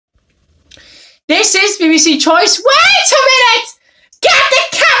This is BBC Choice. Wait a minute! Get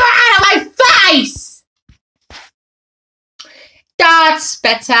the camera out of my face! That's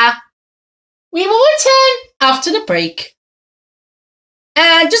better. We will return after the break.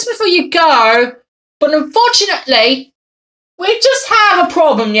 And just before you go, but unfortunately, we just have a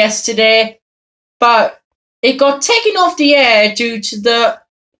problem yesterday, but it got taken off the air due to the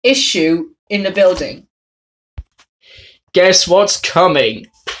issue in the building. Guess what's coming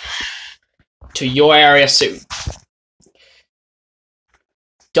to your area soon?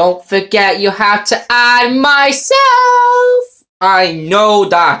 Don't forget you have to add myself. I know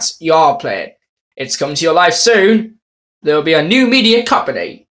that you're playing. It's coming to your life soon. There'll be a new media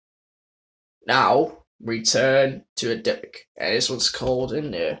company. Now, return to a deck. And this one's called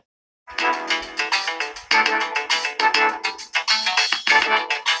in there.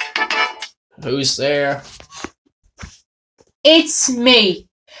 Who's there? It's me.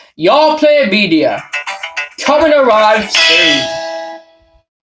 Your Play Media. Come and arrive soon.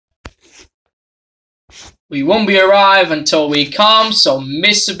 We won't be arrive until we come, so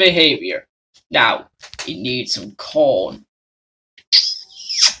Mr. Behavior. Now, you need some corn.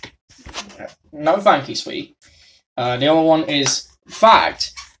 No thank you, sweet. The other one is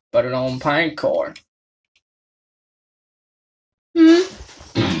fact, but I don't pine corn. I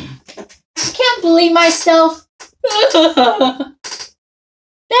can't believe myself. There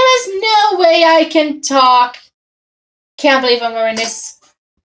is no way I can talk. Can't believe I'm wearing this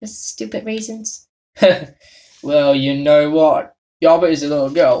stupid reasons. Well, you know what? Yaba is a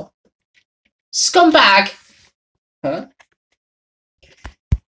little girl. Scumbag! Huh?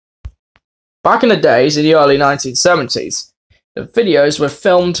 Back in the days, in the early 1970s, the videos were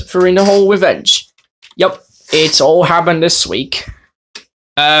filmed for In the Hall Revenge. Yup, it's all happened this week.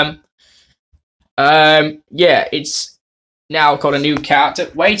 Yeah, it's now got a new character.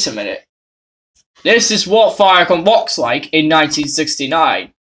 Wait a minute. This is what Firecon walks like in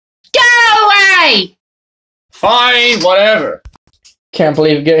 1969. Go away! Fine, whatever. Can't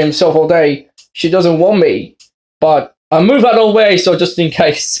believe he gave himself all day. She doesn't want me. But I'll move out of the way, so just in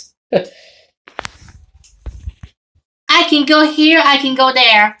case. I can go here, I can go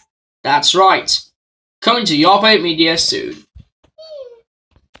there. That's right. Coming to Your Play Media soon.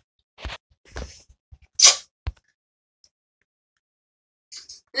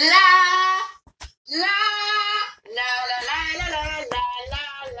 La la la la la la la la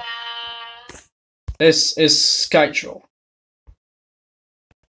la. This is Skytroll.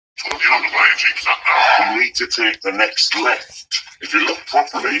 We need to take the next left. If you look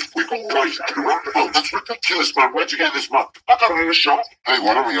properly, we've got right at the roundabout. That's ridiculous, man. Where'd you get this map? I got it in the shop. Hey,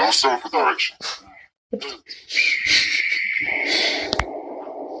 why don't we all start with directions?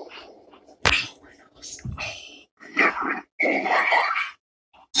 Never in all my life.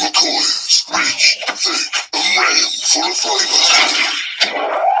 McCoy's rich, thick, and ram full of flavor.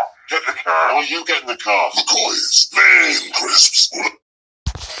 Get the car. Oh, you get in the car. McCoy's man crisps.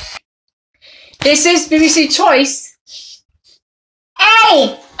 This is BBC Choice.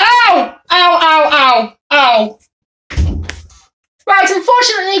 Ow! Ow! Ow, ow, ow, ow. Right,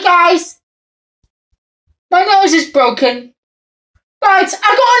 unfortunately, guys, my nose is broken. Right,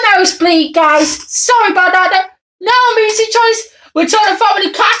 I got a nosebleed, guys. Sorry about that. Now on BBC Choice, we're trying to find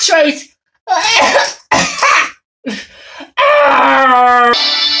the catchphrase.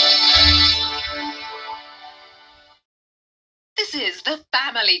 This is the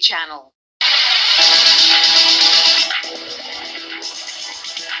Family Channel.